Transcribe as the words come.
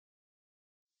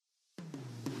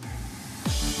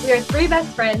We are three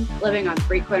best friends living on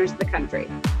three corners of the country,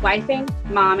 wifing,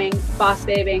 momming, boss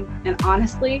babing, and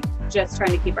honestly, just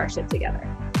trying to keep our shit together.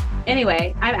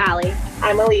 Anyway, I'm Allie.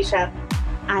 I'm Alicia.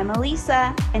 I'm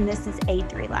Elisa, and this is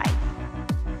A3 Life.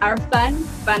 Our fun,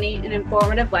 funny, and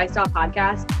informative lifestyle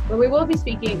podcast where we will be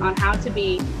speaking on how to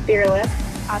be fearless,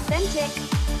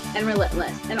 authentic, and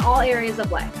relentless in all areas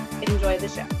of life. Enjoy the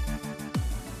show.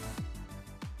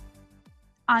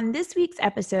 On this week's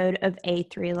episode of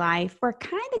A3 Life, we're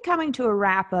kind of coming to a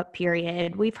wrap-up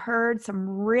period. We've heard some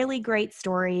really great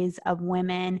stories of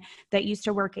women that used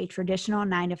to work a traditional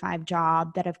 9-to-5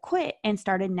 job that have quit and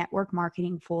started network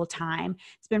marketing full-time.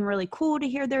 It's been really cool to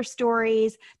hear their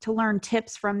stories, to learn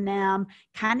tips from them,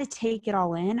 kind of take it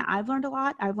all in. I've learned a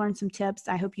lot. I've learned some tips.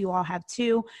 I hope you all have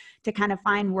too, to kind of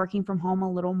find working from home a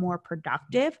little more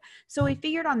productive. So we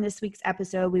figured on this week's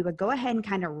episode, we would go ahead and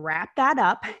kind of wrap that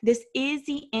up. This is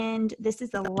the end. This is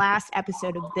the last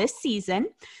episode of this season.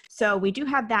 So we do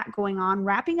have that going on.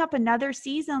 Wrapping up another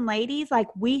season, ladies. Like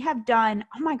we have done,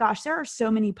 oh my gosh, there are so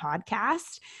many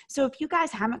podcasts. So if you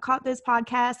guys haven't caught those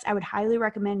podcasts, I would highly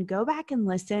recommend go back and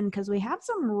listen because we have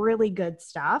some really good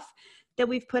stuff that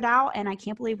we've put out. And I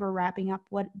can't believe we're wrapping up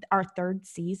our third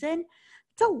season.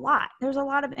 It's a lot. There's a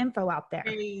lot of info out there.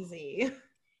 Crazy.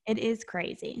 It is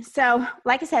crazy. So,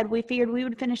 like I said, we figured we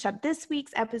would finish up this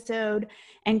week's episode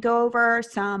and go over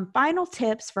some final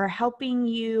tips for helping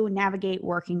you navigate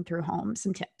working through home.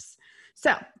 Some tips.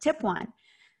 So, tip 1.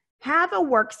 Have a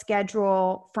work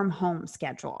schedule from home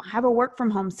schedule. Have a work from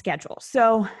home schedule.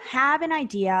 So have an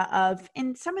idea of,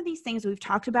 and some of these things we've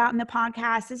talked about in the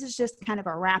podcast, this is just kind of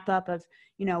a wrap up of,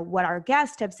 what our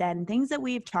guests have said and things that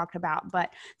we've talked about,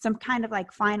 but some kind of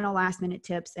like final last minute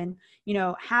tips and,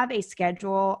 have a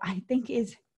schedule I think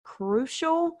is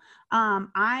crucial.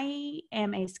 I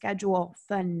am a schedule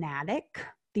fanatic.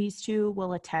 These two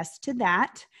will attest to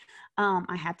that.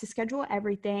 I have to schedule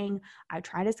everything. I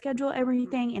try to schedule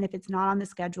everything. And if it's not on the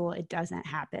schedule, it doesn't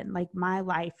happen. Like my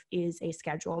life is a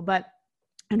schedule, but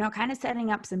kind of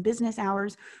setting up some business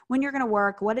hours when you're going to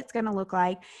work, what it's going to look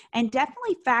like, and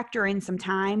definitely factor in some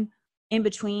time in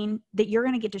between that you're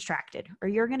going to get distracted or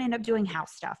you're going to end up doing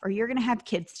house stuff or you're going to have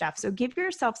kids stuff. So give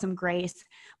yourself some grace,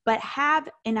 but have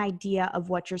an idea of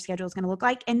what your schedule is going to look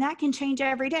like. And that can change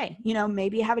every day.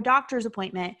 Maybe you have a doctor's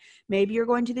appointment. Maybe you're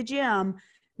going to the gym.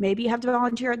 Maybe you have to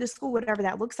volunteer at the school, whatever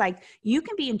that looks like. You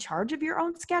can be in charge of your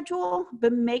own schedule,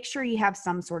 but make sure you have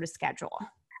some sort of schedule.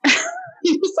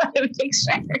 Just want to make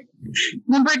sure.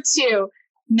 Number 2,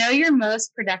 know your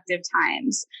most productive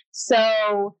times.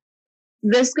 So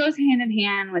this goes hand in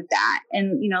hand with that.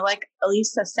 And, like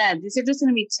Elisa said, these are just going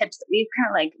to be tips that we've kind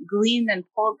of like gleaned and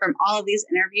pulled from all of these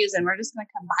interviews. And we're just going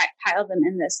to compile them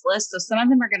in this list. So some of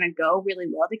them are going to go really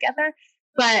well together.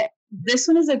 But this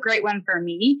one is a great one for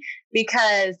me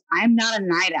because I'm not a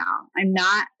night owl. I'm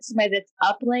not somebody that's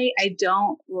up late.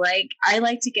 I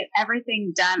like to get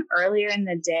everything done earlier in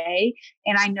the day.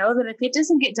 And I know that if it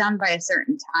doesn't get done by a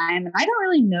certain time, and I don't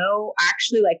really know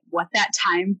actually like what that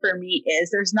time for me is,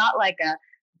 there's not like a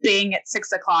bing at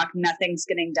 6:00, nothing's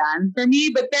getting done for me,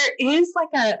 but there is like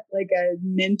a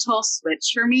mental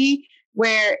switch for me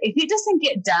where if it doesn't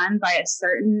get done by a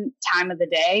certain time of the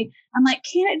day, I'm like,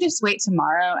 can't it just wait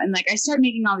tomorrow? And like, I start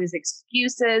making all these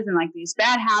excuses and like these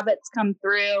bad habits come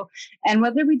through. And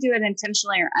whether we do it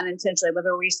intentionally or unintentionally,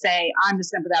 whether we say, I'm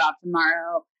just going to put that off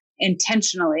tomorrow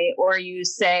intentionally, or you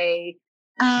say,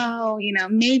 oh,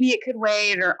 maybe it could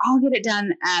wait, or I'll get it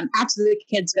done after the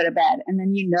kids go to bed. And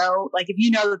then, if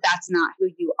you know that that's not who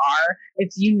you are, if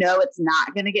it's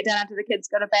not going to get done after the kids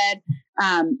go to bed,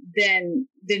 then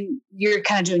you're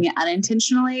kind of doing it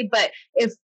unintentionally. But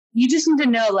if you just need to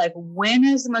know, like, when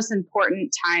is the most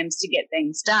important times to get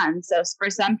things done? So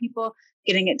for some people,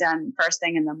 getting it done first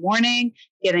thing in the morning,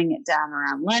 getting it done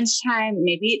around lunchtime.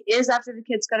 Maybe it is after the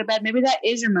kids go to bed. Maybe that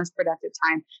is your most productive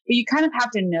time, but you kind of have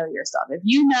to know yourself. If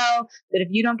you know that if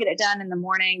you don't get it done in the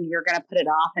morning, you're going to put it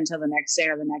off until the next day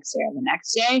or the next day or the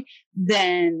next day,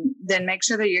 then make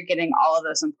sure that you're getting all of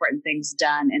those important things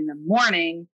done in the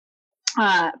morning.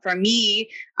 For me,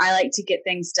 I like to get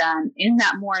things done in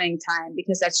that morning time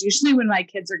because that's usually when my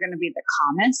kids are going to be the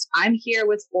calmest. I'm here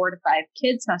with 4 to 5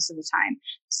 kids most of the time.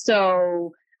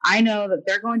 So I know that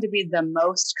they're going to be the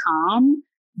most calm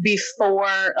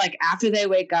before, like after they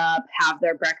wake up, have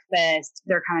their breakfast,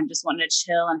 they're kind of just wanting to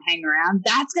chill and hang around.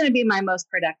 That's going to be my most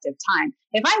productive time.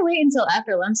 If I wait until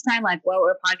after lunchtime, like what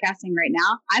we're podcasting right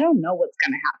now, I don't know what's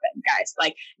going to happen, guys.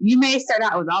 Like you may start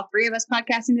out with all three of us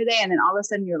podcasting today, and then all of a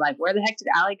sudden you're like, where the heck did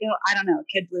Allie go? I don't know.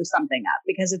 Kid blew something up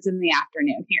because it's in the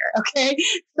afternoon here. Okay.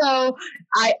 So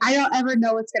I don't ever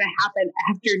know what's going to happen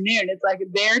afternoon. It's like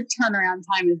their turnaround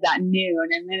time is that noon.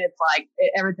 And then it's like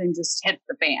everything just hits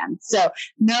the fan. So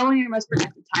know when your most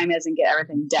productive time is and get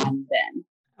everything done then.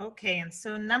 Okay. And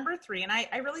so number 3, and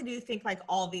I really do think like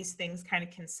all these things kind of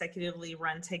consecutively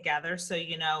run together. So,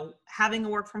 you know, having a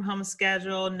work from home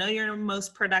schedule, know your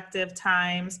most productive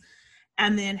times,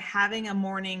 and then having a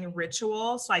morning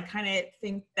ritual. So I kind of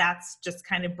think that's just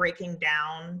kind of breaking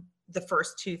down the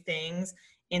first 2 things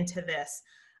into this.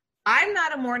 I'm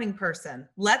not a morning person.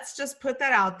 Let's just put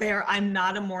that out there. I'm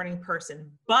not a morning person,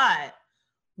 but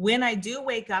when I do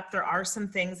wake up, there are some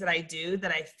things that I do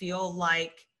that I feel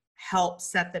like help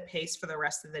set the pace for the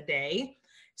rest of the day.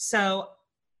 So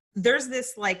there's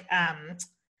this like, I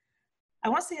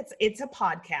want to say it's a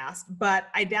podcast, but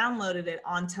I downloaded it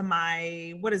onto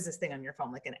my, what is this thing on your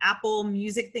phone? Like an Apple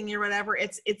Music thing or whatever.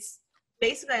 It's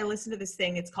basically, I listen to this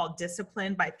thing. It's called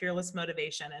Discipline by Fearless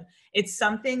Motivation. And it's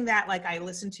something that like I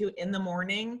listen to in the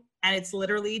morning, and it's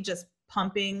literally just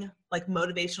pumping like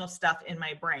motivational stuff in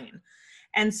my brain.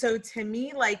 And so to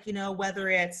me, like, you know, whether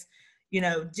it's, you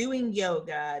know, doing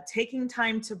yoga, taking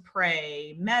time to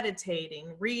pray,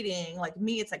 meditating, reading, like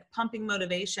me, it's like pumping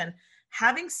motivation,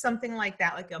 having something like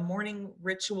that, like a morning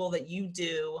ritual that you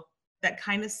do that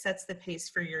kind of sets the pace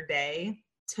for your day,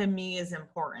 to me is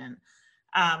important.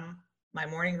 My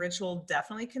morning ritual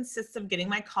definitely consists of getting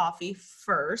my coffee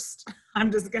first. I'm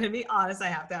just going to be honest. I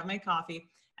have to have my coffee,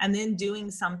 and then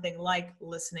doing something like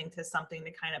listening to something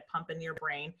to kind of pump in your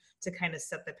brain to kind of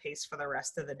set the pace for the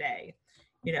rest of the day,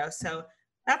 you know? So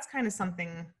that's kind of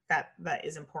something that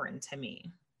is important to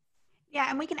me. Yeah,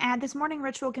 and we can add this morning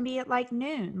ritual can be at like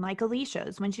noon, like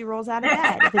Alicia's when she rolls out of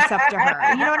bed, if it's up to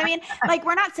her. You know what I mean? Like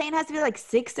we're not saying it has to be like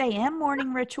 6 a.m.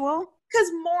 morning ritual.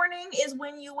 Because morning is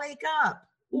when you wake up.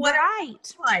 What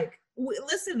right. Like,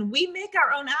 listen, we make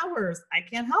our own hours. I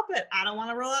can't help it. I don't want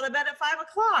to roll out of bed at 5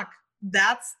 o'clock.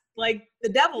 That's like the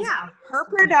devil's. Yeah, her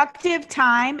productive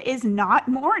time is not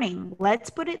morning. Let's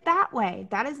put it that way.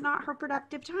 That is not her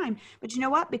productive time. But you know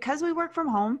what? Because we work from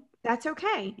home, that's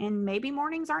okay. And maybe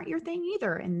mornings aren't your thing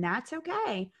either. And that's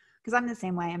okay. Because I'm the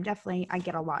same way. I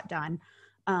get a lot done.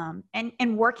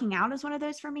 And working out is one of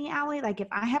those for me, Allie. Like if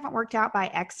I haven't worked out by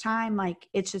X time, like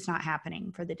it's just not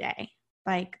happening for the day.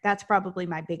 Like that's probably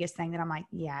my biggest thing that I'm like,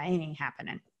 yeah, it ain't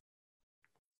happening.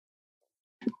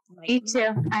 Me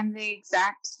too. I'm the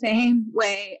exact same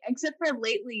way, except for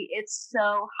lately it's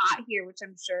so hot here, which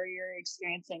I'm sure you're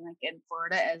experiencing like in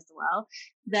Florida as well,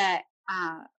 that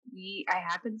I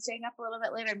have been staying up a little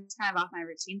bit later. I'm just kind of off my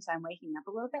routine, so I'm waking up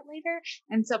a little bit later.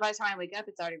 And so by the time I wake up,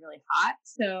 it's already really hot.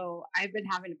 So I've been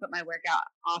having to put my workout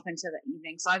off into the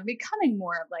evening. So I'm becoming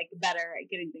more of like better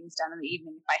at getting things done in the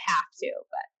evening if I have to,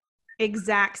 but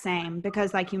exact same,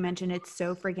 because like you mentioned, it's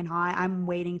so freaking hot. I'm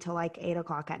waiting till like 8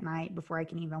 o'clock at night before I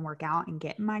can even work out and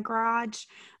get in my garage.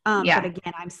 But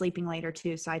again, I'm sleeping later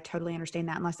too. So I totally understand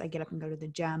that unless I get up and go to the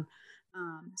gym.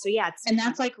 So yeah, and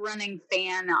that's like running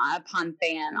fan upon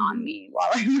fan on me while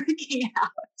I'm working out.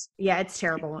 Yeah, it's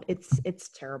terrible. It's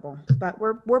terrible, but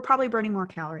we're probably burning more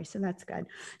calories, so that's good.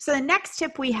 So the next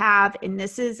tip we have, and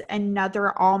this is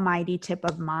another almighty tip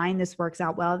of mine. This works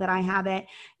out well that I have it.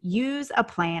 Use a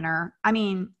planner. I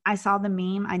mean, I saw the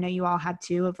meme. I know you all have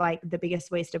too, of like the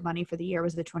biggest waste of money for the year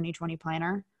was the 2020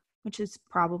 planner, which is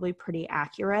probably pretty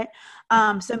accurate.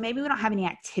 So maybe we don't have any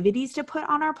activities to put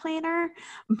on our planner,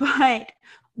 but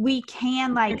we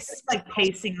can like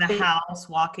pacing the house,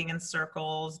 walking in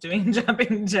circles, doing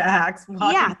jumping jacks.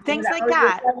 Yeah, things like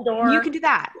that. You can do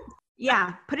that.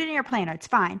 Yeah, put it in your planner. It's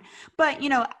fine. But, you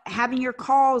know, having your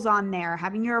calls on there,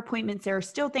 having your appointments, there are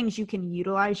still things you can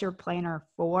utilize your planner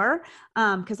for.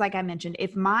 Because like I mentioned,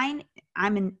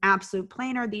 I'm an absolute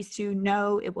planner. These two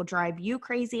know it will drive you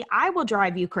crazy. I will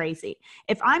drive you crazy.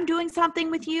 If I'm doing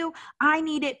something with you, I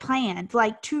need it planned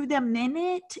like to the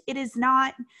minute. It is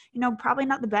not, you know, probably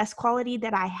not the best quality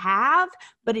that I have,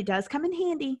 but it does come in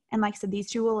handy. And like I said, these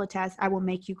two will attest, I will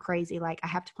make you crazy. Like I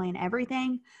have to plan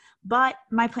everything, but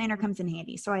my planner comes in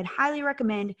handy. So I'd highly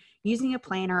recommend using a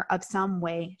planner of some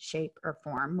way, shape, or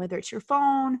form, whether it's your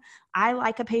phone. I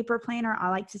like a paper planner. I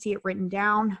like to see it written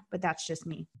down, but that's just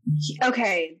me.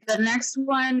 Okay. The next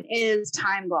one is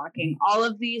time blocking. All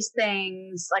of these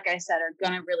things, like I said, are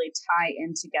going to really tie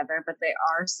in together, but they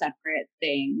are separate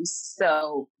things.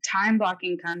 So time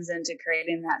blocking comes into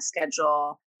creating that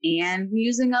schedule and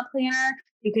using a planner,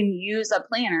 you can use a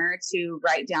planner to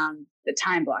write down the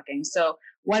time blocking. So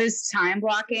what is time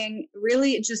blocking?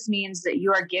 Really, it just means that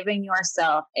you are giving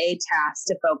yourself a task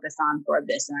to focus on for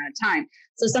this amount of time.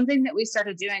 So something that we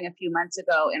started doing a few months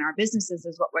ago in our businesses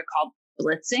is what we're called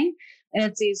blitzing. And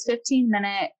it's these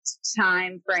 15-minute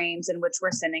time frames in which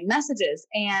we're sending messages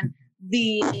and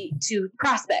to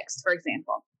prospects, for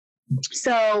example.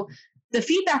 So the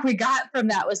feedback we got from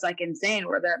that was like insane,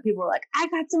 where people were like, I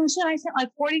got so much done. I sent like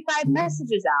 45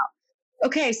 messages out.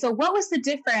 Okay, so what was the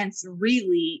difference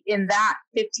really in that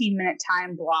 15-minute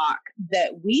time block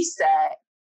that we set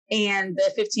and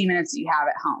the 15 minutes that you have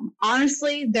at home?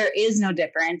 Honestly, there is no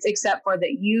difference except for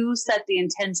that you set the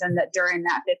intention that during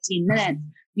that 15 minutes,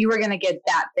 you were going to get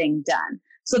that thing done.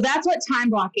 So that's what time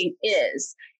blocking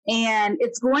is. And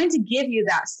it's going to give you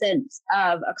that sense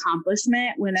of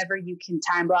accomplishment whenever you can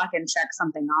time block and check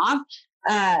something off.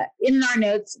 In our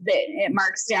notes, that it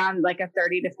marks down like a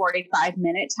 30 to 45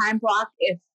 minute time block.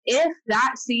 If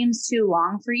that seems too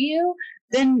long for you,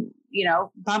 then,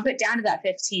 bump it down to that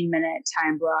 15-minute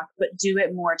time block, but do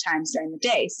it more times during the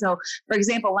day. So for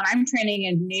example, when I'm training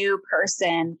a new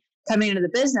person coming into the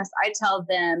business, I tell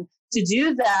them to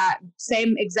do that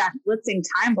same exact blitzing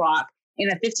time block in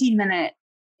a 15-minute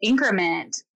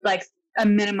increment, like a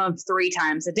minimum of 3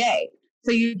 times a day.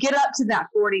 So you get up to that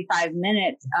 45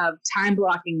 minutes of time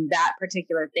blocking that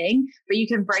particular thing, but you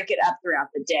can break it up throughout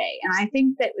the day. And I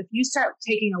think that if you start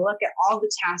taking a look at all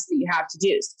the tasks that you have to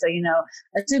do, so,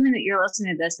 assuming that you're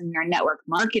listening to this and you're network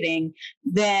marketing,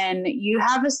 then you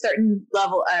have a certain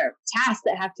level of tasks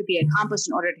that have to be accomplished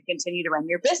in order to continue to run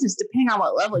your business, depending on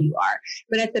what level you are.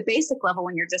 But at the basic level,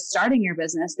 when you're just starting your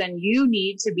business, then you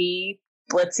need to be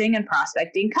blitzing and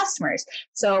prospecting customers.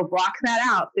 So block that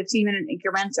out, 15-minute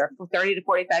increments or 30 to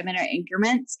 45-minute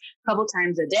increments a couple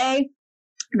times a day.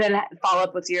 Then follow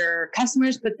up with your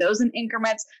customers, put those in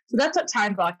increments. So that's what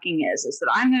time blocking is that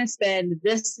I'm going to spend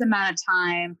this amount of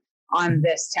time on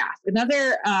this task.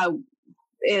 Another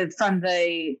from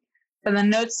the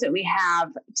notes that we have,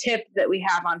 tip that we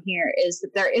have on here is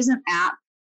that there is an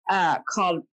app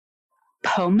called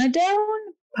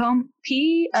Pomodone. Pomodone,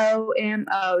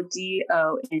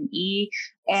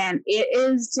 and it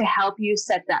is to help you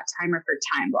set that timer for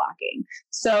time blocking.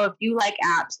 So if you like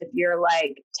apps, if you're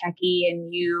like techie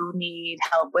and you need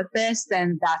help with this,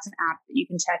 then that's an app that you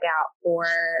can check out for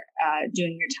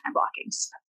doing your time blocking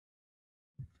stuff.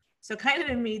 So kind of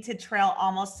to me, to trail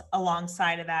almost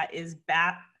alongside of that is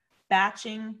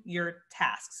batching your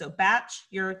tasks. So batch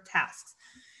your tasks.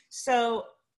 So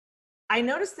I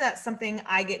noticed that something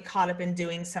I get caught up in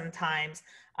doing sometimes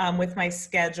with my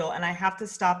schedule, and I have to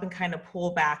stop and kind of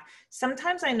pull back.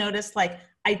 Sometimes I notice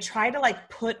I try to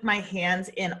put my hands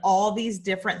in all these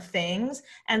different things.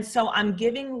 And so I'm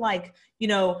giving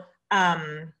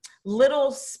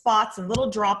little spots and little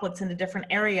droplets into different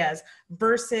areas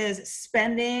versus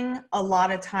spending a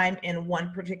lot of time in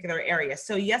one particular area.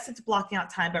 So yes, it's blocking out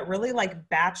time, but really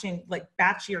batch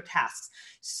your tasks.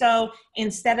 So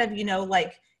instead of,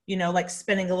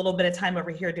 spending a little bit of time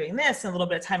over here doing this and a little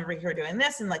bit of time over here doing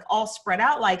this and all spread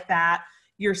out like that,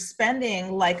 you're spending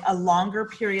a longer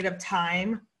period of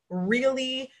time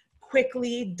really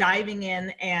quickly diving in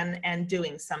and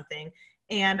doing something.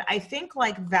 And I think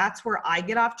that's where I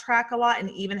get off track a lot and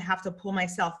even have to pull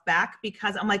myself back,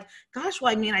 because I'm gosh,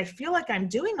 I feel like I'm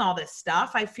doing all this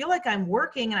stuff. I feel like I'm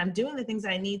working and I'm doing the things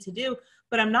that I need to do,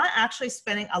 but I'm not actually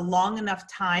spending a long enough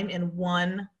time in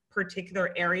one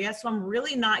particular area. So I'm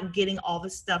really not getting all the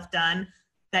stuff done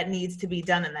that needs to be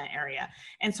done in that area.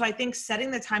 And so I think setting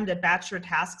the time to batch your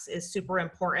tasks is super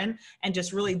important, and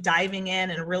just really diving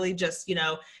in and really just,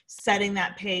 setting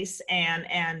that pace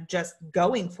and just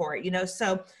going for it,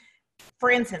 So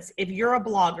for instance, if you're a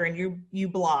blogger and you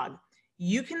blog,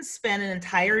 you can spend an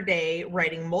entire day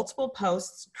writing multiple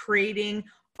posts, creating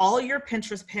all your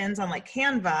Pinterest pins on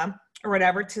Canva or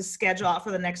whatever to schedule out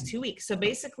for the next 2 weeks. So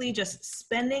basically just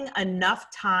spending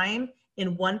enough time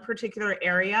in one particular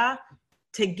area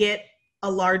to get a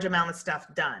large amount of stuff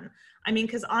done.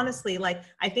 Because honestly,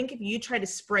 I think if you try to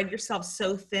spread yourself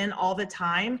so thin all the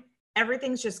time,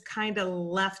 everything's just kind of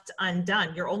left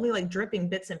undone. You're only dripping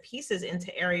bits and pieces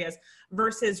into areas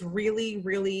versus really,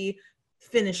 really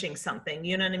finishing something.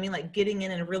 You know what I mean? Getting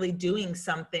in and really doing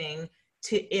something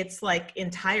to its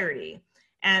entirety.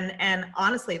 And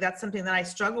honestly, that's something that I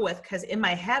struggle with, because in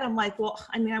my head, I'm I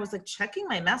was checking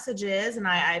my messages and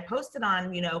I posted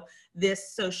on,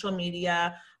 this social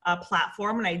media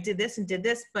platform, and I did this and did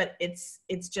this, but it's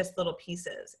just little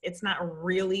pieces. It's not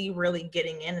really, really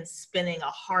getting in and spending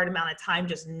a hard amount of time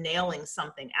just nailing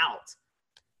something out.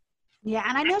 Yeah.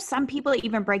 And I know some people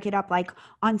even break it up. Like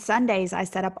on Sundays, I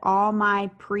set up all my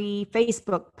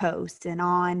pre-Facebook posts, and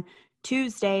on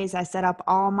Tuesdays, I set up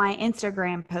all my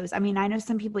Instagram posts. I mean, I know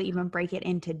some people even break it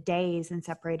into days and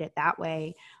separate it that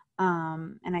way.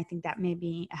 And I think that may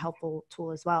be a helpful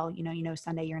tool as well.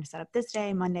 Sunday you're going to set up this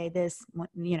day, Monday this,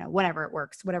 whatever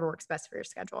works best for your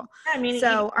schedule. Yeah, I mean,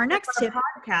 so our next tip,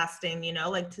 podcasting,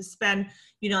 like to spend,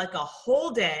 like a whole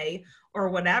day or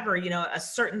whatever, a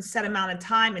certain set amount of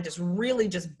time and just really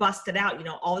just bust it out,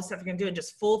 all the stuff you're going to do and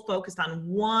just full focused on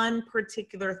one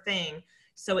particular thing.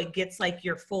 So it gets like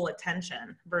your full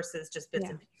attention versus just bits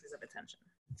and pieces of attention.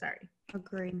 Sorry.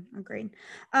 Agreed.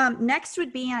 Next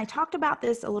would be, and I talked about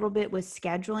this a little bit with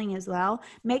scheduling as well,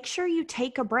 make sure you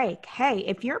take a break. Hey,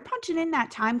 if you're punching in that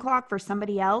time clock for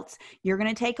somebody else, you're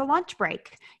going to take a lunch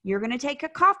break. You're going to take a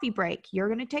coffee break. You're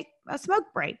going to take a smoke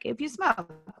break if you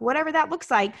smoke, whatever that looks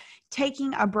like,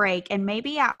 taking a break. And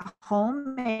maybe at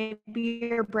home, maybe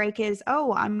your break is,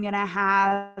 I'm going to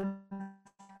have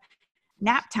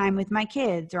nap time with my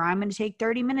kids, or I'm going to take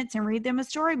 30 minutes and read them a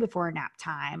story before nap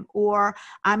time, or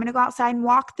I'm going to go outside and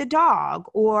walk the dog,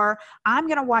 or I'm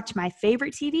going to watch my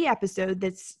favorite TV episode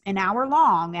that's an hour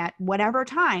long at whatever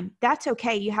time. That's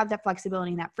okay. You have that flexibility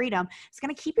and that freedom. It's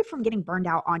going to keep you from getting burned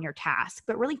out on your task,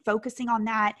 but really focusing on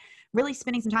that, really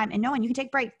spending some time and knowing you can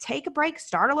take a break,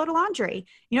 start a load of laundry.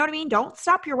 You know what I mean? Don't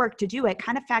stop your work to do it.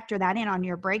 Kind of factor that in on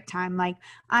your break time. Like,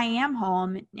 I am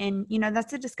home, and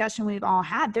that's a discussion we've all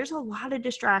had. There's a lot of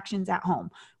distractions at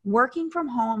home. Working from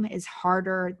home is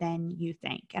harder than you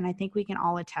think. And I think we can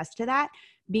all attest to that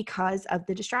because of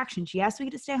the distractions. Yes, we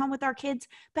get to stay home with our kids,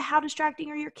 but how distracting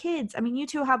are your kids? I mean, you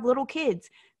two have little kids.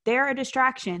 They're a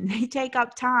distraction. They take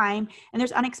up time, and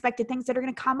there's unexpected things that are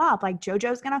going to come up. Like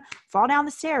JoJo's going to fall down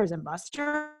the stairs and bust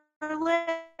her lip.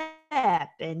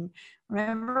 And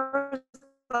remember,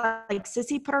 like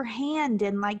Sissy put her hand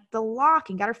in like the lock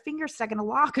and got her finger stuck in a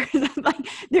lock or something. Like,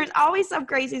 there's always some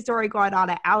crazy story going on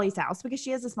at Allie's house because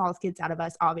she has the smallest kids out of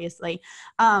us, obviously.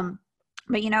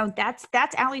 But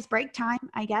that's Allie's break time,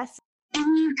 I guess.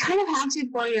 And you kind of have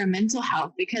to for your mental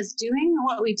health, because doing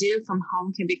what we do from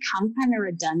home can become kind of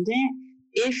redundant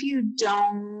if you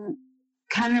don't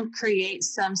kind of create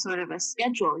some sort of a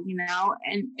schedule,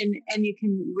 and you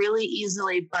can really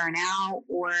easily burn out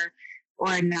or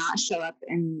not show up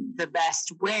in the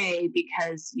best way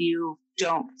because you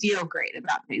don't feel great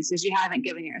about things, because you haven't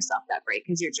given yourself that break,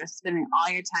 because you're just spending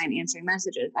all your time answering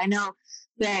messages. I know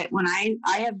that when I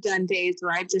have done days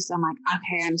where I'm like,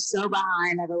 okay, I'm so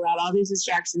behind. I've allowed all these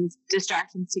distractions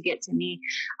to get to me.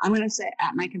 I'm going to sit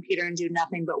at my computer and do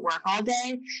nothing but work all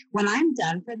day. When I'm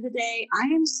done for the day, I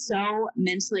am so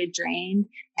mentally drained,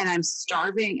 and I'm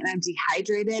starving, and I'm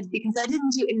dehydrated because I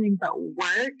didn't do anything but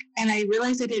work. And I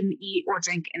realized I didn't eat or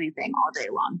drink anything all day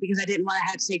long because I didn't want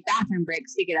to have to take bathroom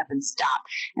breaks to get up and stop.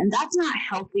 And that's not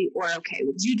healthy or okay.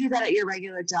 Would you do that at your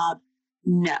regular job?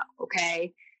 No.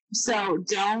 Okay. So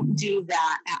don't do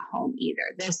that at home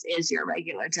either. This is your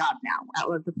regular job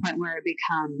now, at the point where it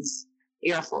becomes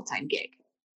your full-time gig.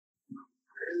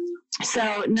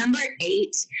 So number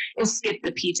 8 is skip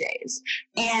the PJs.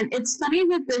 And it's funny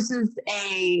that this is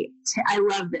I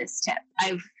love this tip.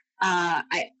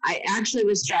 I actually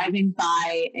was driving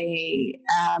by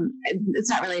it's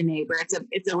not really a neighbor.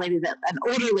 It's a lady an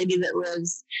older lady that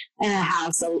lives in a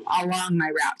house along my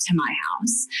route to my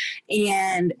house.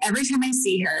 And every time I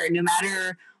see her, no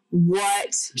matter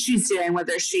what she's doing,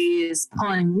 whether she's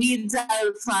pulling weeds out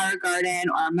of the flower garden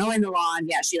or mowing the lawn,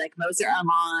 she mows her own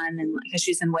lawn, and because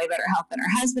she's in way better health than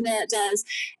her husband does.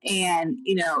 And,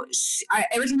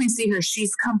 every time I see her,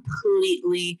 she's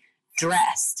completely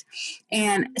dressed.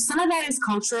 And some of that is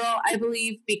cultural, I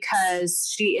believe,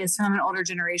 because she is from an older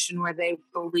generation where they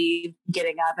believe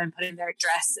getting up and putting their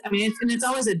dress. I mean, it's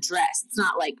always a dress. It's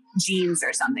not like jeans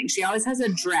or something. She always has a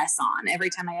dress on every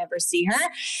time I ever see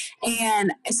her.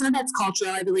 And some of that's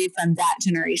cultural, I believe, from that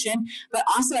generation. But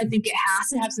also, I think it has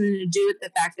to have something to do with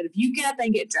the fact that if you get up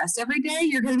and get dressed every day,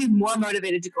 you're going to be more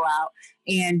motivated to go out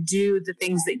and do the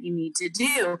things that you need to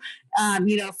do.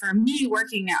 For me,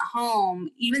 working at home,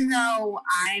 even though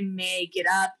I may get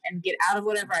up and get out of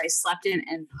whatever I slept in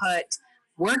and put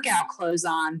workout clothes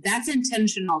on, that's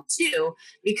intentional too,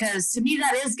 because to me,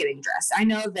 that is getting dressed. I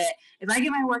know that if I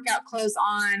get my workout clothes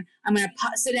on, I'm going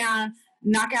to sit down,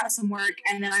 knock out some work,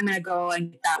 and then I'm going to go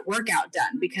and get that workout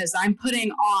done because I'm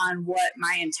putting on what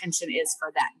my intention is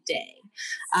for that day.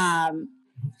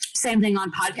 Same thing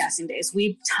on podcasting days.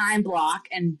 We time block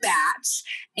and batch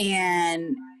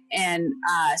and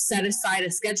set aside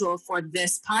a schedule for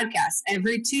this podcast.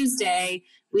 Every Tuesday,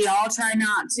 we all try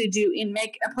not to do and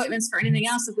make appointments for anything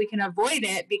else if we can avoid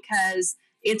it, because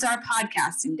it's our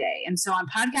podcasting day. And so on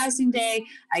podcasting day,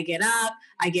 I get up,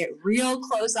 I get real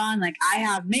clothes on. Like I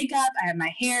have makeup, I have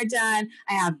my hair done,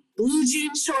 I have blue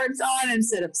jean shorts on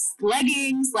instead of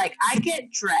leggings. Like I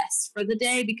get dressed for the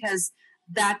day because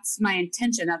that's my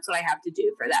intention. That's what I have to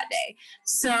do for that day.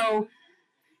 So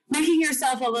making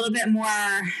yourself a little bit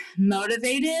more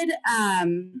motivated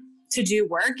to do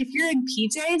work. If you're in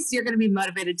PJs, you're going to be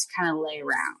motivated to kind of lay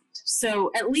around.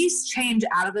 So at least change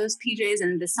out of those PJs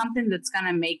into something that's going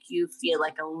to make you feel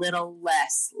like a little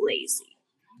less lazy.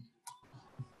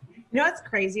 You know what's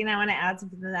crazy, and I want to add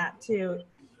something to that too.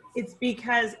 It's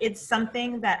because it's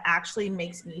something that actually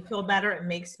makes me feel better. It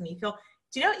makes me feel,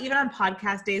 do you know, even on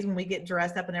podcast days when we get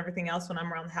dressed up and everything else when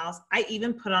I'm around the house, I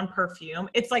even put on perfume.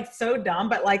 It's like so dumb,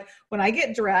 but like when I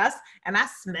get dressed and I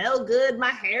smell good,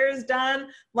 my hair is done,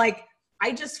 like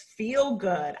I just feel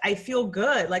good. I feel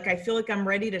good. Like I feel like I'm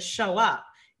ready to show up,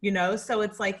 you know? So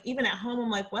it's like, even at home, I'm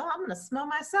like, well, I'm going to smell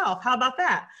myself. How about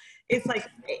that? It's like,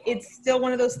 it's still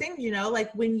one of those things, you know,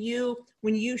 like when you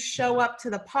show up to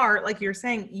the part, like you're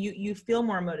saying, you feel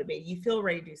more motivated, you feel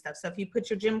ready to do stuff. So if you put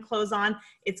your gym clothes on,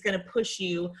 it's going to push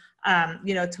you,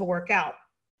 you know, to work out.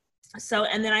 So,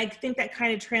 and then I think that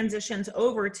kind of transitions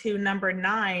over to number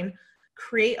 9,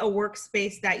 create a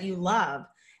workspace that you love.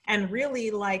 And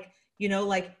really like, you know,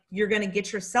 like you're going to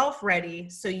get yourself ready.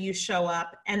 So you show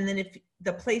up. And then if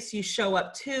the place you show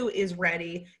up to is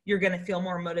ready, you're going to feel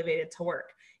more motivated to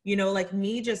work. You know, like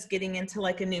me just getting into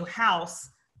like a new house,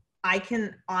 I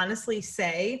can honestly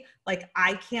say, like,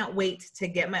 I can't wait to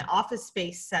get my office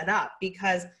space set up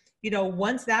because, you know,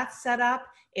 once that's set up,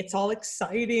 it's all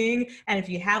exciting. And if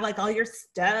you have like all your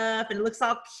stuff and it looks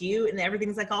all cute and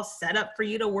everything's like all set up for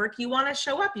you to work, you want to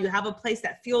show up. You have a place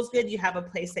that feels good. You have a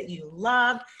place that you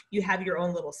love. You have your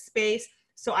own little space.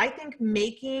 So I think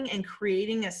making and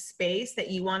creating a space that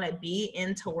you want to be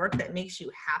in to work that makes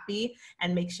you happy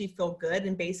and makes you feel good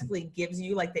and basically gives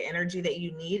you like the energy that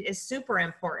you need is super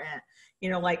important. You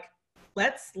know, like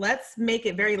let's make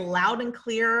it very loud and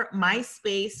clear. My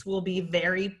space will be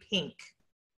very pink,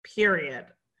 period.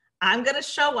 I'm going to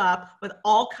show up with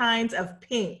all kinds of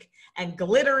pink and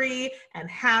glittery and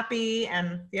happy.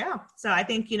 And yeah, so I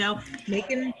think, you know,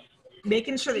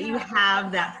 making sure that you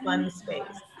have that fun space.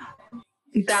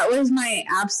 That was my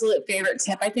absolute favorite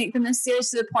tip, I think, from this series,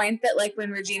 to the point that, like,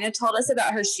 when Regina told us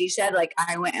about her she shed, like,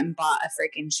 I went and bought a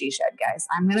freaking she shed, guys.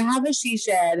 I'm going to have a she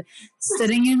shed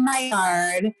sitting in my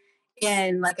yard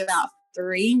in, like, about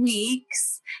 3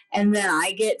 weeks, and then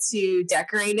I get to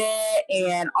decorate it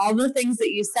and all the things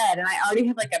that you said. And I already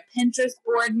have like a Pinterest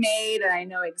board made, and I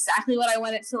know exactly what I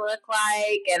want it to look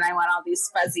like, and I want all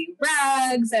these fuzzy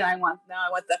rugs, and I want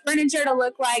the furniture to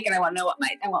look like, and I want to know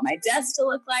what my desk to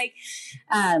look like.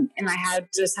 And I had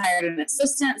just hired an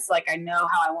assistant, so like I know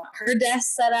how I want her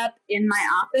desk set up in my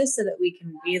office so that we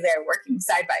can be there working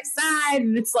side by side.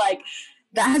 And it's like,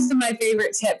 that has been my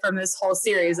favorite tip from this whole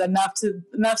series, enough so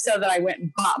that I went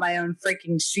and bought my own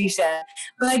freaking she shed.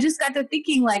 But I just got to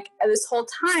thinking, like, this whole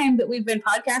time that we've been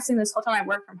podcasting, this whole time I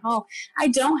work from home, I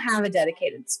don't have a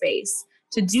dedicated space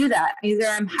to do that. Either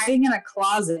I'm hiding in a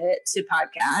closet to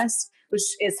podcast, which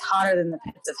is hotter than the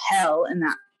pits of hell in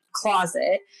that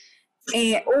closet,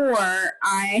 or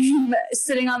I'm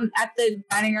sitting at the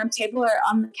dining room table or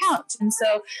on the couch. And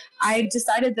so I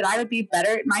decided that my time would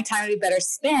be better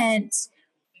spent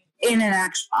in an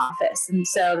actual office. And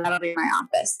so that'll be my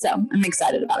office. So I'm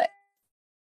excited about it.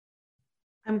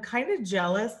 I'm kind of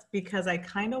jealous because I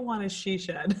kind of want a she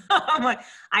shed. I'm like,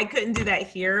 I couldn't do that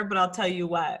here, but I'll tell you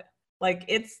what, like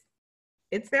it's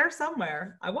there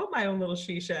somewhere. I want my own little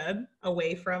she shed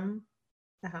away from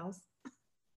the house.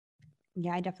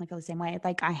 Yeah, I definitely feel the same way.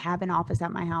 Like I have an office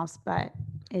at my house, but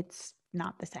it's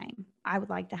not the same. I would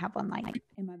like to have one like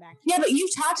in my backyard. Yeah, but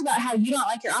you've talked about how you don't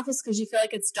like your office because you feel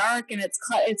like it's dark and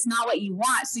it's not what you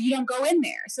want, so you don't go in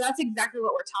there. So that's exactly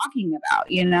what we're talking about,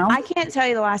 you know? I can't tell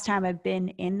you the last time I've been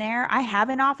in there. I have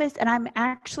an office, and I'm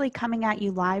actually coming at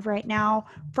you live right now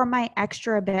from my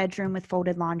extra bedroom with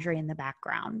folded laundry in the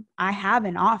background. I have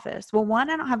an office. Well, one,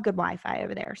 I don't have good Wi-Fi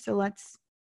over there, so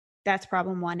that's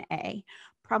problem 1A.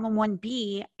 Problem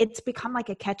 1B, it's become like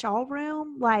a catch-all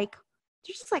room. Like,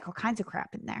 there's just like all kinds of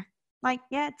crap in there. Like,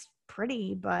 yeah, it's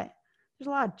pretty, but there's a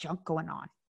lot of junk going on.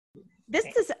 This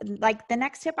is like the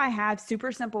next tip I have,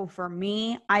 super simple for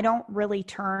me. I don't really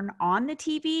turn on the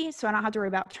TV, so I don't have to worry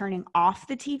about turning off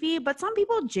the TV, but some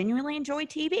people genuinely enjoy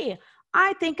TV.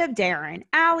 I think of Darren,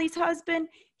 Allie's husband.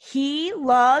 He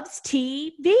loves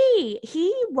TV.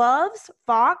 He loves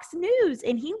Fox News,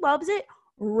 and he loves it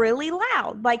really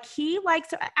loud. Like he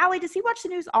likes, Allie, does he watch the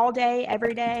news all day,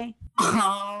 every day?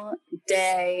 All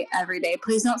day, every day.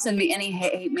 Please don't send me any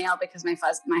hate mail because my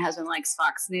husband likes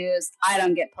Fox News. I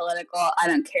don't get political. I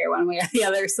don't care one way or the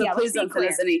other. So please don't send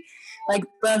us any,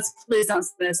 please don't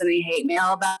send us any hate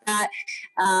mail about that.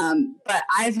 But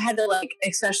I've had to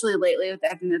especially lately with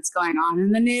everything that's going on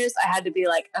in the news, I had to be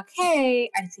like, okay,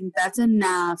 I think that's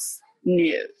enough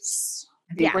news.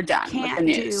 I think we're done with the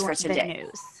news for today.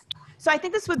 So I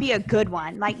think this would be a good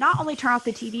one. Not only turn off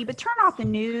the TV, but turn off the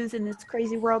news in this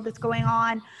crazy world that's going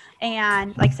on.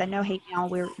 And like I said, no hate mail.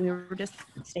 We were just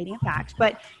stating a fact.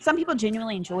 But some people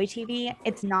genuinely enjoy TV.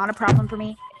 It's not a problem for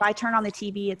me. If I turn on the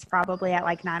TV, it's probably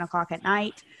at 9 o'clock at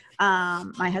night.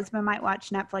 My husband might watch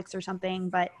Netflix or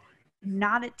something, but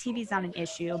TV is not an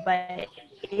issue. But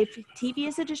if TV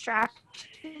is a distraction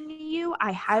to you,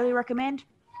 I highly recommend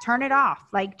turn it off.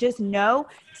 Just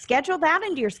schedule that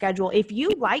into your schedule. If you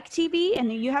like TV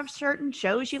and you have certain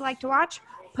shows you like to watch,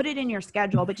 put it in your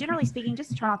schedule. But generally speaking,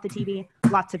 just turn off the TV.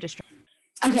 Lots of distractions.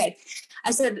 Okay. I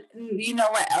said, you know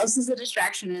what else is a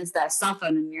distraction is that cell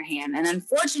phone in your hand. And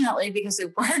unfortunately, because we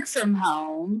work from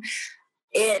home,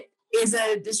 it is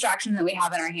a distraction that we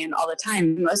have in our hand all the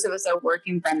time. Most of us are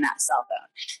working from that cell phone.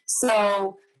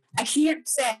 So I can't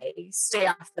say stay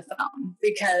off the phone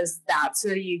because that's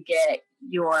where you get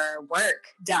your work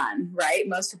done, right?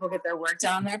 Most people get their work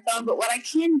done on their phone. But what I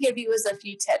can give you is a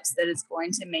few tips that is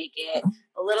going to make it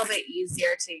a little bit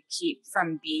easier to keep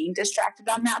from being distracted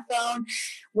on that phone.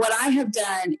 What I have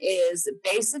done is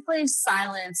basically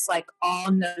silence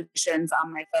all notifications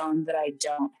on my phone that I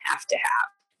don't have to have.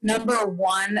 Number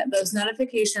one, those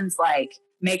notifications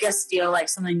make us feel like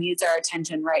something needs our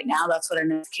attention right now. That's what a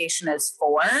notification is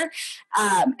for.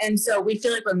 And so we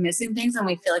feel like we're missing things and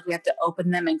we feel like we have to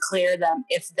open them and clear them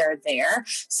if they're there.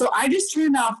 So I just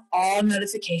turned off all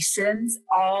notifications,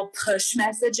 all push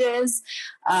messages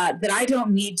that I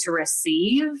don't need to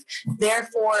receive.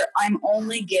 Therefore, I'm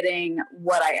only getting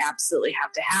what I absolutely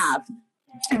have to have.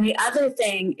 And the other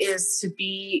thing is to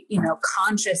be,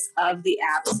 conscious of the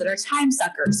apps that are time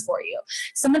suckers for you.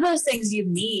 Some of those things you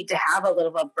need to have a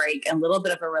little bit of a break and a little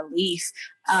bit of a relief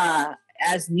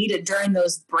as needed during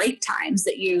those break times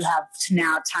that you have to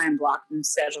now time blocked and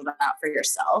scheduled out for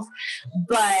yourself.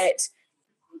 But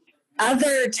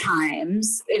other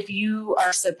times, if you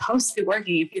are supposed to be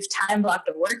working, if you've time blocked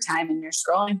the work time and you're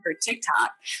scrolling through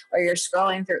TikTok or you're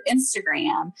scrolling through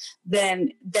Instagram,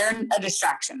 then they're a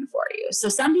distraction for you. So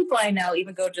some people I know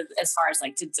even go to as far as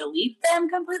to delete them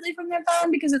completely from their phone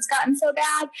because it's gotten so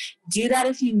bad. Do that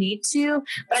if you need to.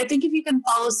 But I think if you can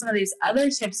follow some of these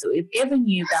other tips that we've given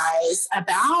you guys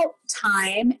about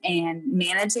time and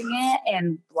managing it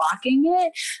and blocking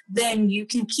it, then you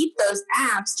can keep those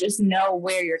apps, just know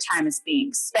where your time is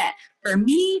being spent. For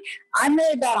me, I'm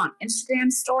really bad on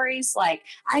Instagram stories.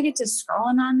 I get to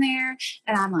scrolling on there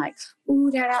and I'm like,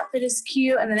 ooh, that outfit is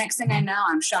cute. And the next thing I know,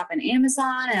 I'm shopping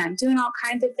Amazon and I'm doing all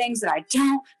kinds of things that I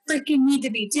don't freaking need to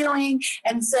be doing.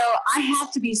 And so I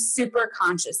have to be super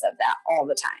conscious of that all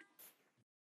the time.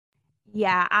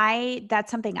 Yeah,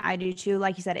 that's something I do too.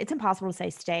 Like you said, it's impossible to say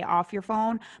stay off your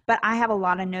phone, but I have a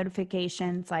lot of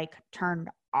notifications turned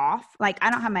off. I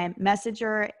don't have my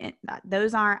messenger.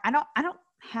 Those aren't, I don't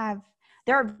have,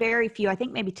 there are very few, I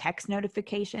think maybe text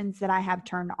notifications that I have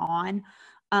turned on.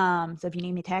 So if you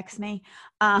need me, text me.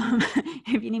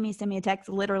 If you need me, send me a text.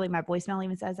 Literally my voicemail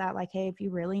even says that hey, if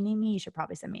you really need me, you should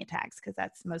probably send me a text because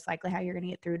that's most likely how you're going to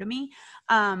get through to me.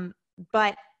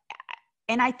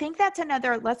 And I think that's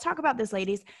let's talk about this,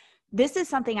 ladies. This is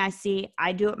something I see.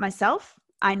 I do it myself.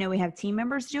 I know we have team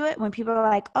members do it. When people are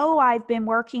like, oh, I've been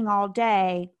working all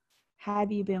day.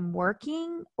 Have you been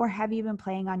working or have you been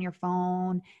playing on your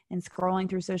phone and scrolling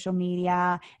through social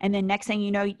media? And then next thing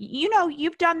you know,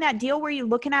 you've done that deal where you're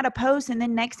looking at a post and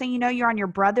then next thing you know, you're on your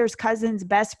brother's, cousin's,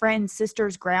 best friend's,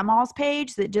 sister's, grandma's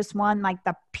page that just won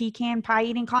the pecan pie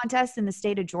eating contest in the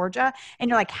state of Georgia. And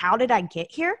you're like, how did I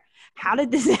get here? How did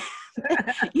this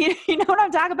you know what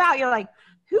I'm talking about? You're like,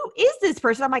 who is this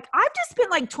person? I'm like, I've just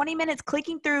spent 20 minutes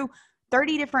clicking through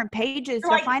 30 different pages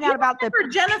to find out about the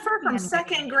Jennifer from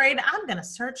second grade. I'm going to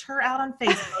search her out on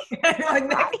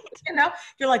Facebook.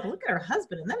 You're like, look at her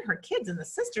husband and then her kids and the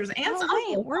sisters and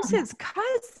where's his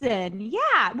cousin?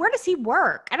 Yeah. Where does he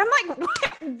work? And I'm like,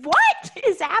 what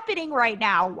is happening right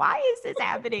now? Why is this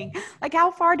happening?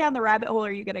 How far down the rabbit hole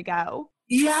are you going to go?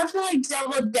 You have to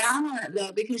double down on it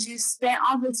though, because you spent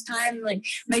all this time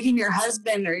making your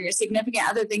husband or your significant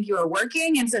other think you were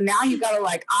working. And so now you got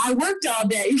to I worked all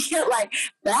day. You can't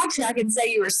backtrack and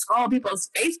say you were scrolling people's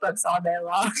Facebooks all day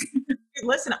long.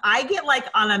 Listen, I get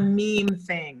on a meme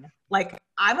thing.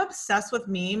 I'm obsessed with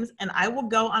memes and I will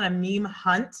go on a meme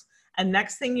hunt. And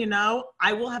next thing you know,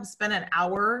 I will have spent an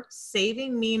hour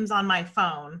saving memes on my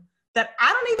phone that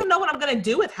I don't even know what I'm going to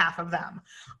do with half of them.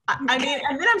 I mean,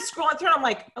 and then I'm scrolling through and I'm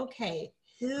like, okay,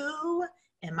 who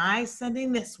am I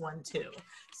sending this one to?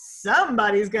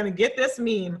 Somebody's going to get this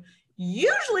meme.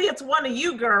 Usually it's one of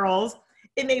you girls.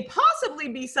 It may possibly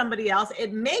be somebody else.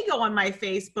 It may go on my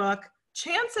Facebook.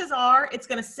 Chances are it's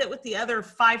going to sit with the other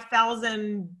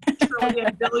 5,000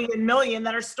 trillion, billion, million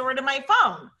that are stored in my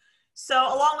phone. So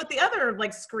along with the other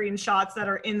like screenshots that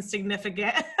are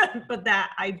insignificant, but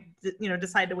that I,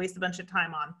 decide to waste a bunch of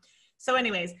time on. So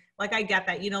anyways, like I get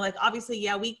that, like obviously,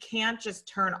 yeah, we can't just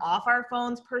turn off our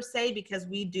phones per se because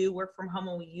we do work from home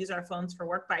and we use our phones for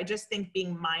work. But I just think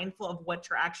being mindful of what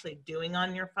you're actually doing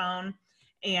on your phone.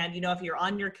 And, if you're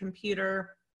on your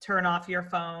computer, turn off your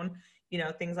phone,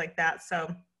 things like that.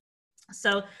 So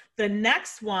the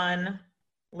next one,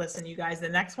 listen, you guys, the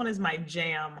next one is my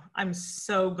jam. I'm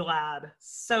so glad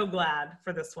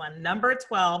for this one. Number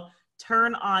 12,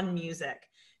 turn on music.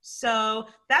 So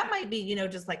that might be,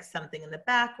 just like something in the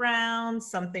background,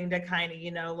 something to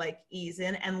kind of, like ease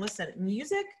in. And listen,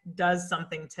 music does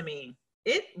something to me.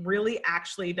 It really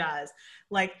actually does.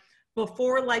 Like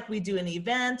before, like we do an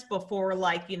event, before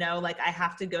like, like I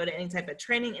have to go to any type of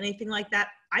training, anything like that,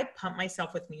 I pump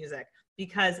myself with music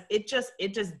because it just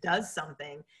does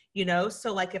something,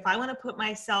 So like if I want to put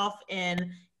myself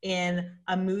in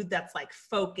a mood that's like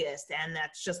focused and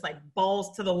that's just like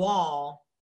balls to the wall,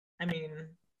 I mean,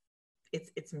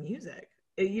 it's music.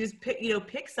 You just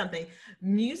pick something.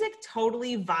 Music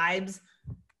totally vibes.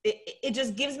 It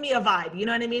just gives me a vibe. You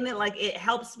know what I mean? It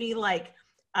helps me like,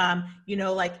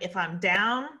 like if I'm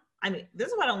down, I mean, this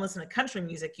is why I don't listen to country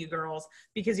music, you girls,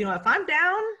 because, if I'm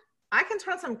down, I can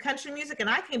turn some country music and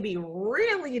I can be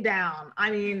really down. I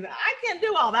mean, I can't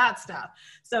do all that stuff.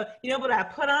 So, but I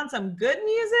put on some good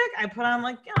music. I put on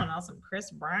like, I don't know, some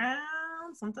Chris Brown,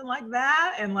 something like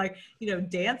that. And like,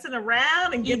 dancing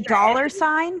around and get dollar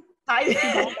sign. Ty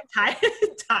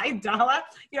Dolla.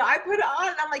 I put it on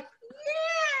and I'm like,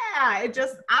 yeah, it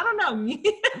just, I don't know.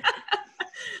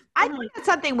 I think that's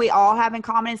something we all have in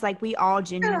common is like we all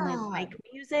genuinely like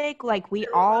music. Like we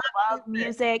all love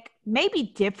music,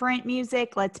 maybe different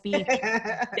music. Let's be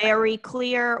very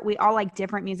clear. We all like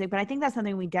different music, but I think that's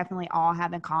something we definitely all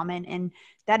have in common. And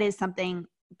that is something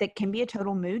that can be a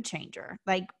total mood changer.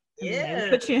 Like maybe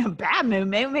puts you in a bad mood,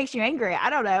 maybe it makes you angry. I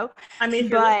don't know. I mean,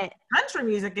 but country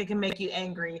music, it can make you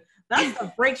angry. That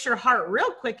stuff breaks your heart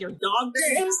real quick. Your dog.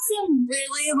 There is some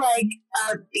really like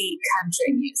upbeat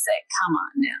country music. Come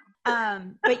on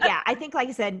now. But yeah, I think, like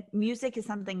I said, music is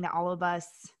something that all of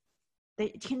us,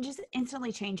 that can just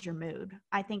instantly change your mood.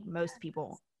 I think most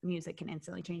people, music can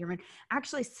instantly change your mood.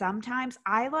 Actually, sometimes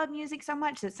I love music so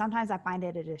much that sometimes I find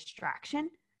it a distraction,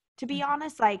 to be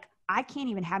honest. Like I can't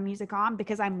even have music on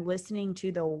because I'm listening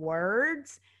to the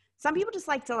words. Some people just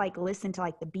like to like listen to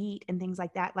like the beat and things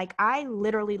like that. Like I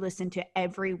literally listen to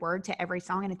every word to every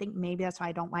song. And I think maybe that's why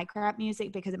I don't like rap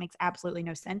music, because it makes absolutely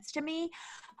no sense to me.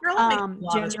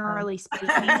 Generally speaking.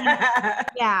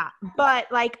 Yeah. But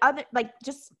like I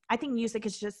think music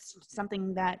is just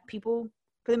something that people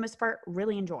for the most part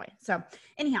really enjoy. So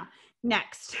anyhow,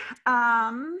 next,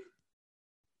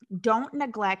 don't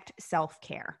neglect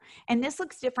self-care. And this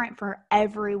looks different for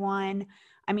everyone.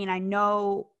 I mean,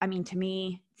 to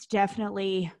me, it's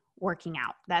definitely working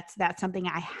out. That's something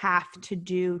I have to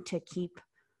do to keep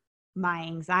my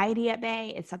anxiety at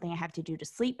bay. It's something I have to do to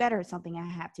sleep better. It's something I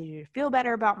have to do to feel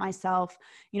better about myself.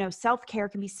 Self-care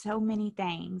can be so many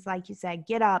things. Like you said,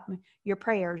 get up, your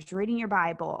prayers, reading your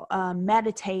Bible,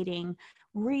 meditating,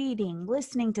 reading,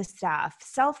 listening to stuff,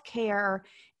 self-care.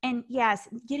 And yes,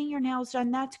 getting your nails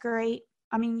done, that's great.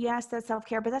 I mean, yes, that's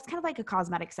self-care, but that's kind of like a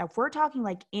cosmetic stuff. We're talking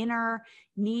like inner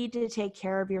need to take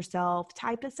care of yourself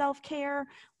type of self-care,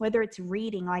 whether it's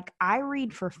reading. Like I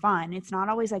read for fun. It's not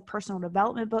always like personal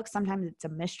development books. Sometimes it's a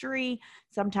mystery.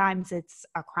 Sometimes it's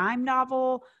a crime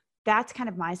novel. That's kind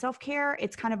of my self-care.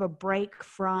 It's kind of a break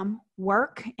from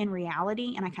work and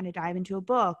reality. And I kind of dive into a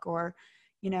book or,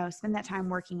 spend that time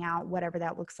working out, whatever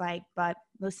that looks like, but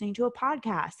listening to a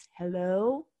podcast.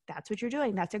 Hello. That's what you're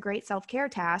doing. That's a great self-care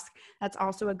task. That's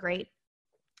also a great,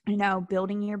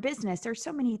 building your business. There's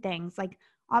so many things. Like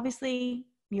obviously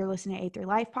you're listening to A3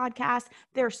 Life podcast.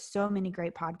 There's so many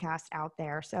great podcasts out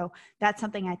there. So that's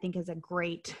something I think is a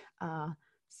great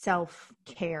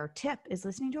self-care tip, is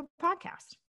listening to a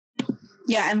podcast.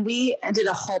 Yeah. And we did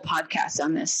a whole podcast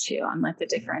on this too, on like the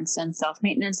difference in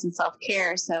self-maintenance and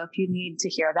self-care. So if you need to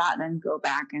hear that, then go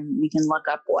back and we can look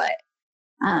up what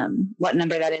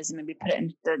number that is and maybe put it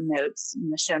in the notes, in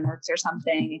the show notes or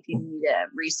something if you need a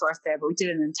resource there. But we did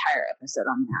an entire episode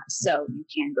on that, so you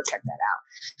can go check that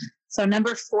out. So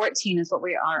number 14 is what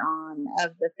we are on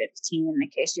of the 15 in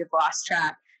case you've lost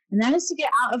track. and that is to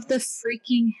get out of the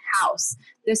freaking house.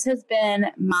 This has been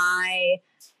my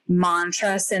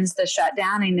mantra since the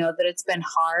shutdown. I know that it's been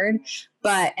hard,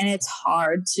 and it's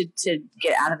hard to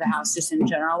get out of the house just in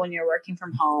general when you're working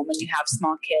from home and you have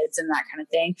small kids and that kind of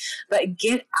thing. But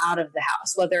get out of the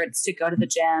house, whether it's to go to the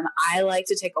gym. I like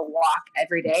to take a walk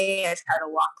every day. I try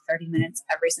to walk 30 minutes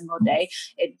every single day.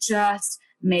 It just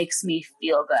makes me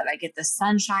feel good. I get the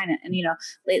sunshine, and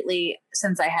lately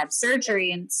since I had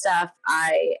surgery and stuff,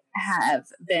 I have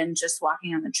been just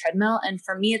walking on the treadmill, and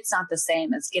for me it's not the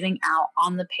same as getting out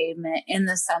on the pavement in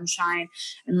the sunshine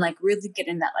and like really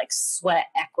getting that like sweat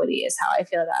equity is how I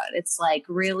feel about it. It's like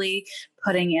really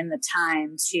putting in the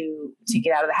time to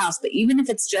get out of the house. But even if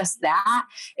it's just that,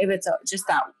 if it's just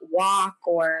that walk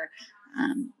or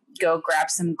go grab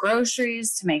some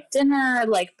groceries to make dinner,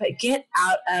 but get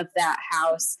out of that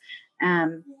house,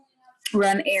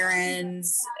 run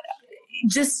errands,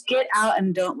 just get out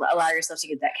and don't allow yourself to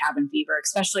get that cabin fever,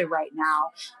 especially right now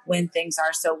when things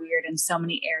are so weird and so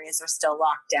many areas are still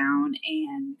locked down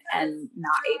and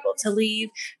not able to leave.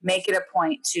 Make it a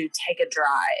point to take a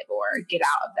drive or get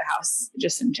out of the house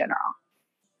just in general.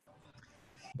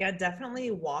 Yeah,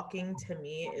 definitely walking to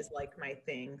me is like my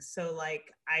thing. So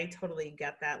like, I totally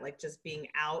get that, like just being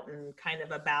out and kind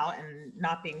of about and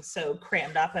not being so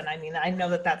crammed up. And I mean, I know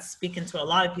that that's speaking to a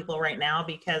lot of people right now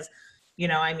because,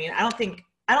 I mean, I don't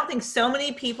think so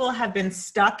many people have been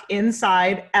stuck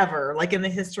inside ever, like in the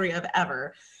history of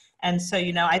ever. And so,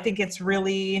 I think it's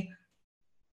really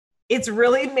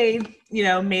made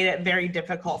it very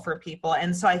difficult for people.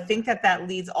 And so I think that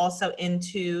leads also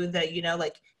into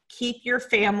the, keep your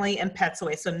family and pets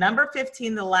away. So number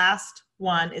 15, the last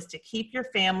one, is to keep your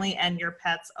family and your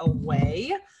pets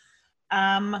away.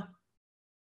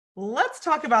 Let's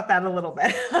talk about that a little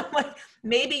bit. Like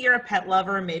maybe you're a pet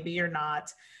lover, maybe you're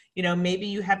not, maybe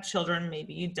you have children,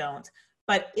 maybe you don't.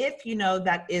 But if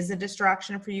that is a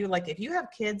distraction for you, like if you have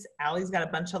kids, Allie's got a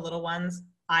bunch of little ones,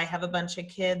 I have a bunch of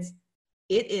kids,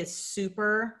 it is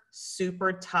super,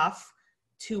 super tough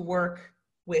to work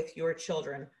with your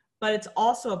children. But it's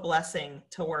also a blessing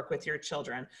to work with your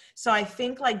children. So I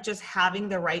think like just having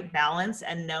the right balance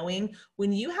and knowing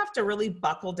when you have to really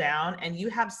buckle down and you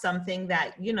have something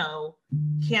that,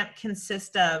 can't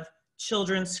consist of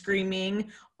children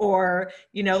screaming or,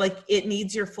 like it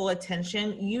needs your full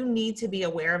attention, you need to be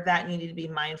aware of that and you need to be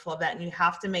mindful of that. And you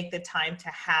have to make the time to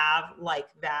have like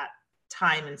that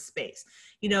time and space.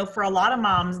 For a lot of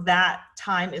moms, that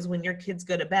time is when your kids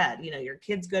go to bed. Your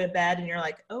kids go to bed and you're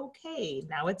like, okay,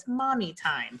 now it's mommy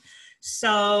time.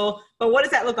 So, but what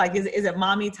does that look like? Is it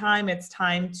mommy time? It's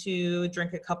time to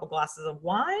drink a couple glasses of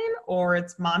wine, or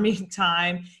it's mommy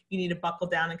time, you need to buckle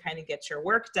down and kind of get your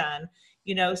work done,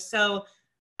 So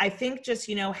I think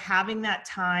just, having that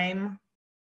time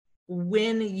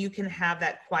when you can have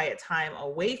that quiet time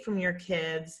away from your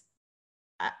kids,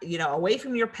 away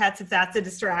from your pets, if that's a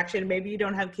distraction. Maybe you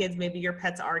don't have kids, maybe your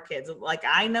pets are kids. Like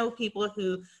I know people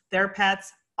who their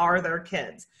pets are their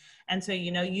kids. And so,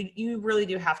 you really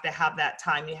do have to have that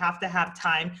time. You have to have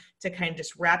time to kind of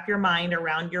just wrap your mind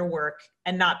around your work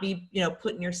and not be,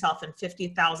 putting yourself in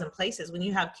 50,000 places. When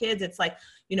you have kids, it's like,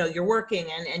 you're working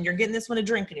and you're getting this one a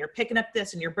drink and you're picking up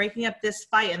this and you're breaking up this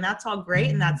fight, and that's all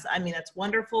great. And that's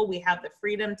wonderful. We have the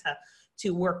freedom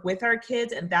to work with our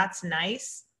kids, and that's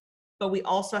nice. But we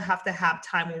also have to have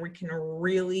time where we can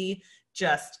really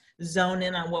just zone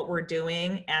in on what we're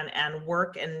doing and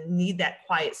work and need that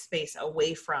quiet space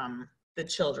away from the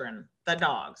children, the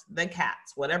dogs, the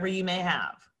cats, whatever you may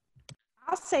have.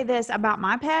 I'll say this about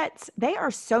my pets. They are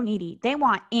so needy. They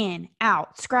want in,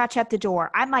 out, scratch at the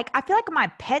door. I feel like my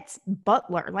pet's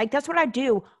butler. Like that's what I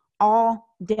do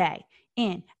all day.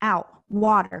 In, out,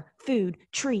 water, food,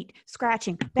 treat,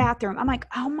 scratching, bathroom. I'm like,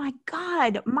 oh my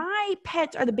God, my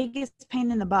pets are the biggest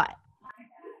pain in the butt.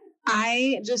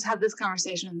 I just had this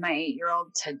conversation with my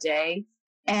 8-year-old today,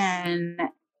 and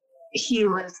he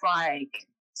was like,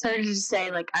 started to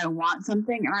say like, I want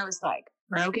something. And I was like,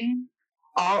 Rogan,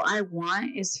 all I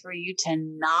want is for you to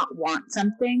not want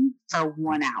something for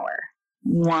 1 hour.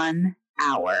 1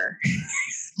 hour.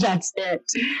 That's it.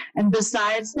 And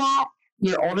besides that,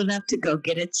 you're old enough to go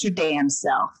get it your damn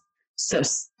self. So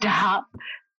stop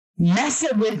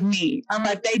messing with me. I'm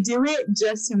like, they do it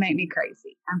just to make me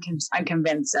crazy. I'm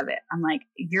convinced of it. I'm like,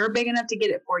 you're big enough to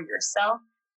get it for yourself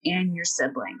and your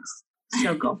siblings.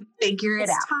 So go figure it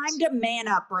out. It's time to man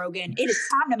up, Rogan. It is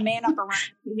time to man up around.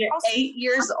 You're 8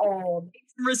 years old.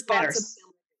 Responsibility.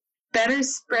 Better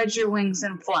spread your wings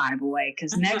and fly, boy,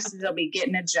 because next they'll be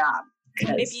getting a job.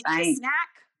 And if you need a snack,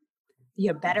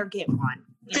 you better get one.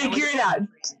 Figure it out.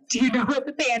 Do you know where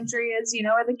the pantry is? You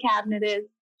know where the cabinet is?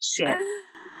 Shit.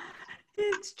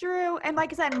 It's true. And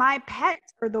like I said, my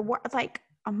pets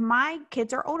are my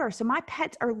kids are older. So my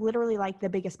pets are literally like the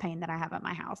biggest pain that I have at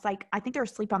my house. Like I think they're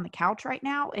asleep on the couch right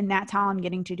now. And that's how I'm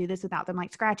getting to do this without them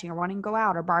like scratching or wanting to go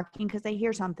out or barking because they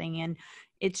hear something. And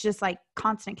it's just like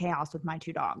constant chaos with my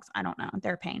 2 dogs. I don't know.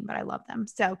 They're a pain, but I love them.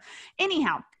 So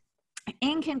anyhow,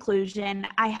 in conclusion,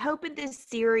 I hope in this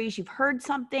series you've heard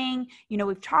something.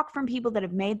 We've talked from people that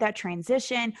have made that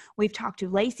transition. We've talked to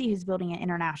Lacey, who's building an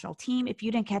international team. If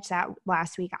you didn't catch that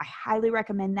last week, I highly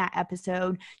recommend that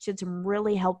episode. She had some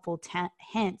really helpful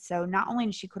hints. So not only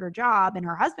did she quit her job and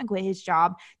her husband quit his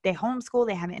job, they homeschool,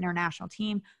 they have an international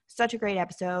team. Such a great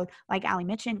episode. Like Allie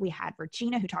mentioned, we had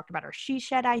Regina who talked about her She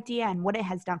Shed idea and what it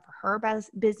has done for her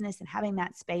business and having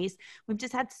that space. We've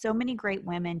just had so many great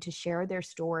women to share their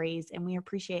stories, and we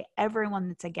appreciate everyone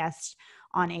that's a guest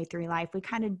on A3 Life. We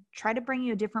kind of try to bring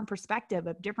you a different perspective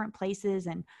of different places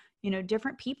and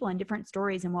different people and different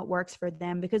stories and what works for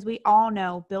them, because we all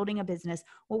know building a business,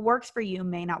 what works for you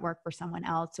may not work for someone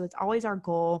else. So it's always our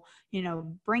goal,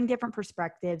 bring different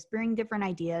perspectives, bring different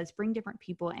ideas, bring different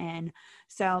people in.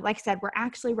 So like I said, we're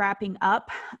actually wrapping up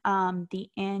the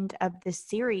end of this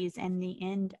series and the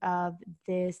end of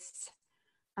this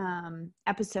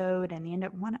episode and the end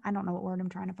of one. I don't know what word I'm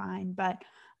trying to find, but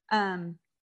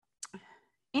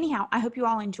anyhow, I hope you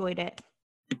all enjoyed it.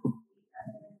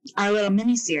 Our little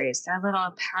mini series, our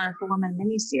little Powerful Woman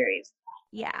mini series.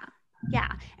 Yeah.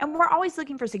 And we're always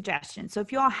looking for suggestions. So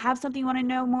if you all have something you want to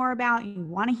know more about, you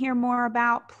want to hear more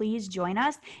about, please join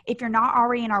us. If you're not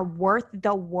already in our Worth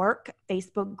the Work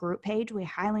Facebook group page, we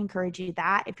highly encourage you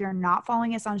that. If you're not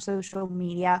following us on social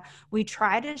media, we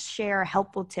try to share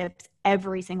helpful tips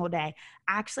every single day.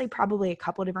 Actually, probably a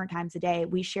couple of different times a day,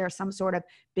 we share some sort of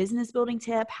business building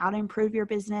tip, how to improve your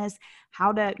business,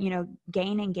 how to,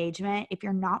 gain engagement. If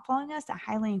you're not following us, I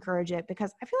highly encourage it,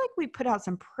 because I feel like we put out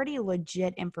some pretty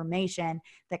legit information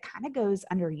that kind of goes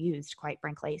underused, quite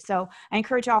frankly. So I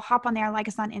encourage y'all, hop on there, like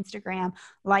us on Instagram,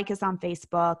 like us on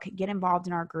Facebook, get involved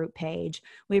in our group page.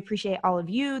 We appreciate all of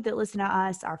you that listen to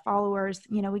us, our followers.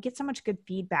 We get so much good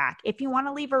feedback. If you want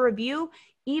to leave a review,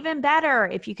 even better.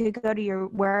 If you could go to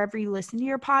wherever you listen to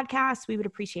your podcast, we would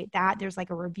appreciate that. There's like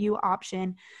a review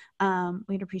option.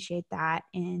 We'd appreciate that.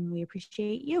 And we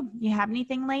appreciate you. You have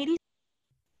anything, ladies?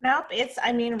 Nope.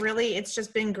 It's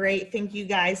just been great. Thank you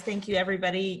guys. Thank you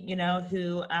everybody,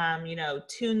 who,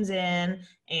 tunes in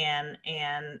and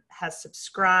has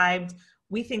subscribed.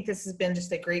 We think this has been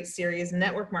just a great series.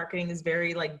 Network marketing is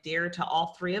very dear to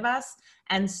all 3 of us.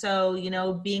 And so,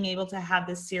 being able to have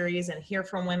this series and hear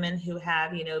from women who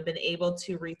have, been able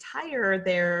to retire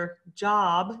their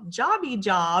jobby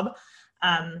job,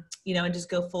 and just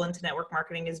go full into network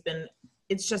marketing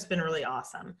it's just been really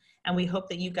awesome. And we hope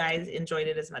that you guys enjoyed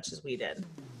it as much as we did.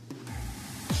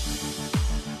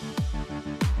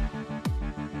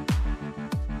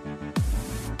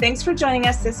 Thanks for joining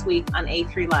us this week on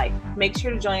A3 Life. Make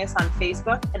sure to join us on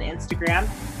Facebook and Instagram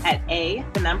at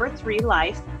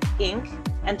A3Life Inc.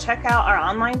 and check out our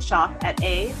online shop at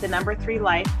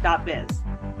A3Life.biz.